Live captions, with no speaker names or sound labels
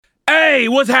Hey,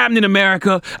 what's happening,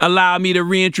 America? Allow me to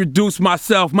reintroduce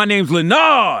myself. My name's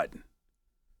Leonard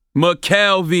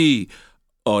McKelvey.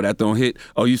 Oh, that don't hit.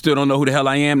 Oh, you still don't know who the hell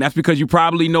I am? That's because you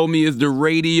probably know me as the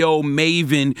radio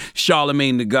maven,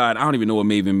 Charlemagne the God. I don't even know what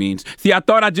maven means. See, I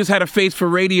thought I just had a face for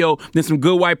radio. Then some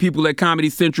good white people at Comedy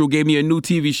Central gave me a new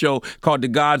TV show called The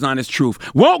God's Honest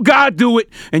Truth. Won't God do it?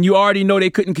 And you already know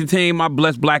they couldn't contain my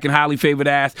blessed, black, and highly favored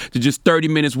ass to just 30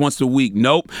 minutes once a week.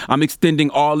 Nope. I'm extending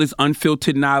all this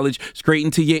unfiltered knowledge straight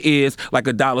into your ears like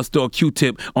a dollar store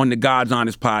Q-tip on the God's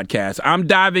Honest podcast. I'm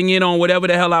diving in on whatever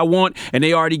the hell I want, and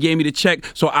they already gave me the check,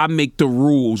 so I make the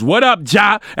rules. What up,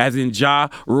 Ja? As in Ja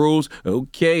rules.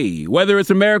 Okay. Whether it's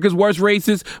America's worst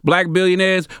racists, black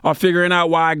billionaires, or figuring out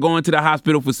why going to the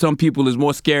hospital for some people is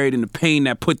more scary than the pain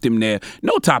that put them there,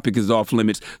 no topic is off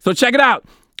limits. So check it out.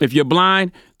 If you're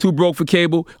blind, too broke for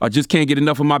cable, or just can't get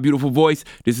enough of my beautiful voice,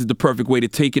 this is the perfect way to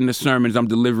take in the sermons I'm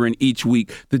delivering each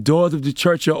week. The doors of the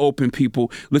church are open,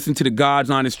 people. Listen to the God's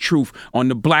Honest Truth on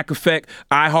the Black Effect,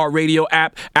 iHeartRadio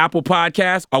app, Apple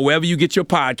Podcasts, or wherever you get your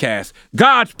podcasts.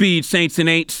 Godspeed, saints and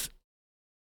ain'ts.